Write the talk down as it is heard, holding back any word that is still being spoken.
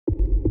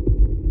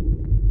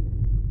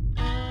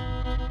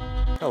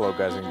Hello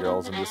guys and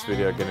girls, in this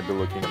video I'm going to be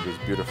looking at this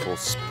beautiful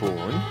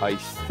spoon. I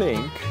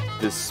think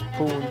this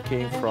spoon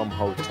came from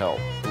hotel.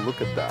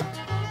 Look at that.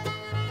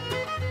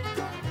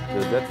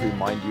 Does that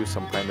remind you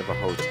some kind of a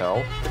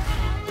hotel?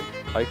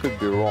 I could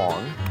be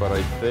wrong, but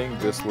I think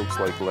this looks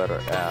like letter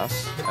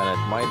S, and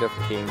it might have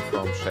came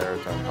from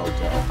Sheraton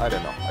Hotel. I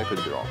don't know, I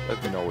could be wrong.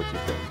 Let me know what you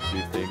think. Do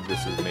you think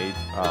this is made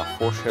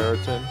for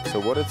Sheraton? So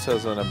what it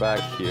says on the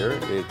back here,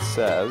 it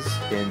says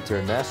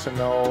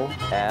International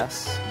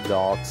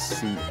S.co.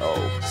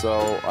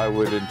 So I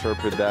would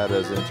interpret that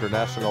as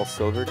International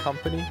Silver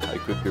Company. I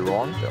could be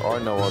wrong. There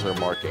are no other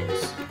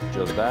markings.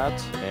 Just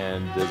that,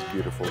 and this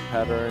beautiful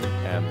pattern,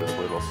 and this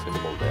little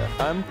symbol there.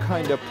 I'm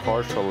kind of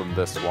partial in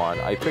this one.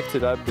 I picked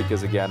it up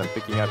because, again, I'm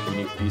picking up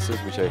unique pieces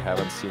which I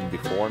haven't seen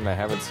before, and I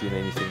haven't seen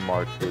anything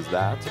marked as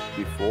that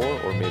before,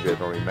 or maybe I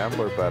don't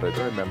remember, but I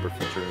don't remember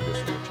featuring this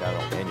on the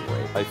channel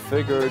anyway. I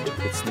figured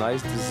it's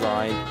nice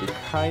design, it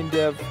kind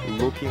of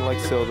looking like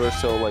silver,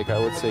 so like I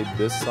would say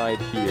this side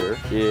here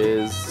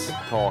is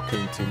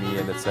talking to me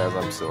and it says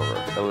I'm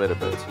silver, a little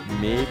bit.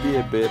 Maybe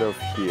a bit of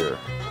here.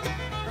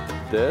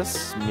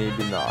 This,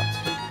 maybe not.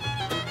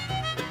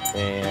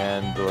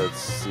 And let's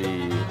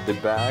see, the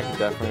back,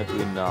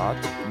 definitely not.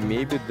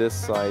 Maybe this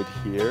side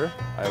here,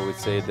 I would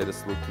say that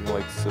it's looking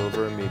like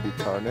silver, maybe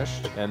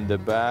tarnished. And the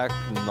back,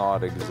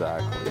 not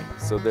exactly.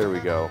 So there we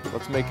go.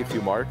 Let's make a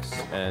few marks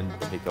and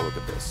take a look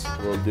at this.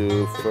 We'll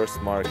do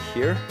first mark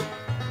here.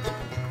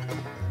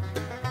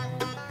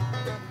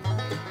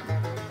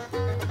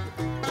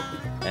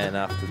 And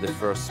after the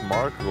first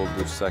mark, we'll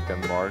do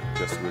second mark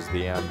just with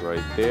the end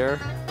right there.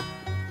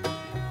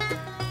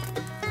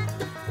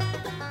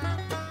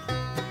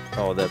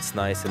 Oh, that's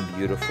nice and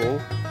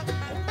beautiful.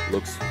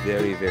 Looks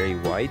very, very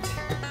white.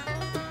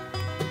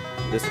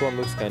 This one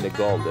looks kind of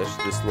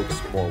goldish. This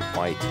looks more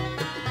white.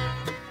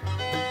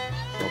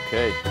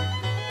 Okay,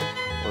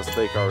 let's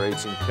take our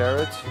 18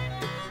 karat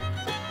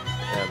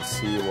and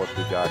see what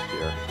we got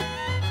here.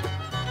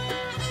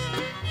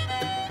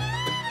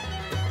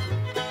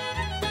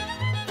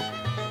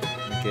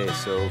 Okay,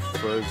 so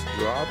first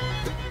drop,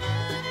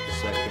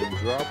 second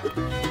drop.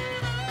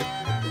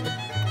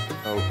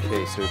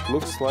 Okay, so it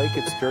looks like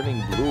it's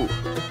turning blue.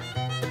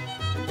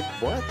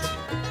 What?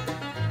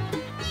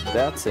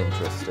 That's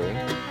interesting.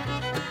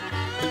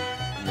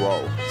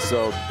 Whoa.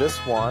 So this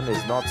one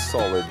is not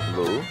solid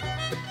blue,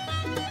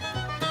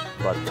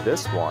 but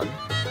this one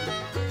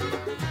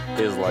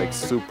is like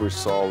super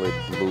solid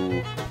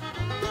blue,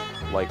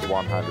 like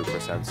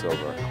 100%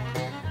 silver.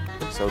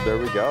 So there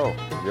we go.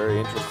 Very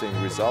interesting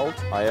result.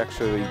 I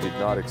actually did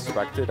not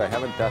expect it. I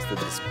haven't tested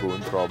the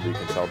spoon, probably you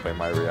can tell by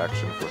my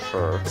reaction for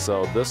sure.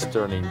 So this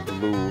turning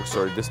blue,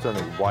 sorry, this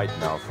turning white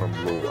now from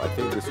blue. I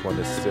think this one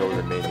is still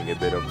remaining a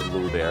bit of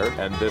blue there.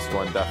 And this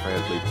one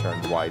definitely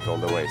turned white all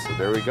the way. So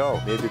there we go.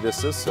 Maybe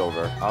this is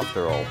silver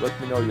after all. Let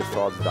me know your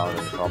thoughts down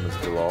in the comments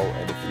below.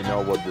 And if you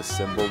know what this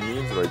symbol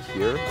means right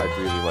here, I'd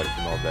really like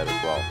to know that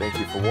as well. Thank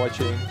you for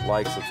watching.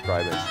 Like,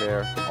 subscribe, and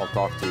share. I'll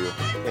talk to you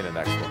in the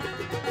next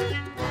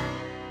one.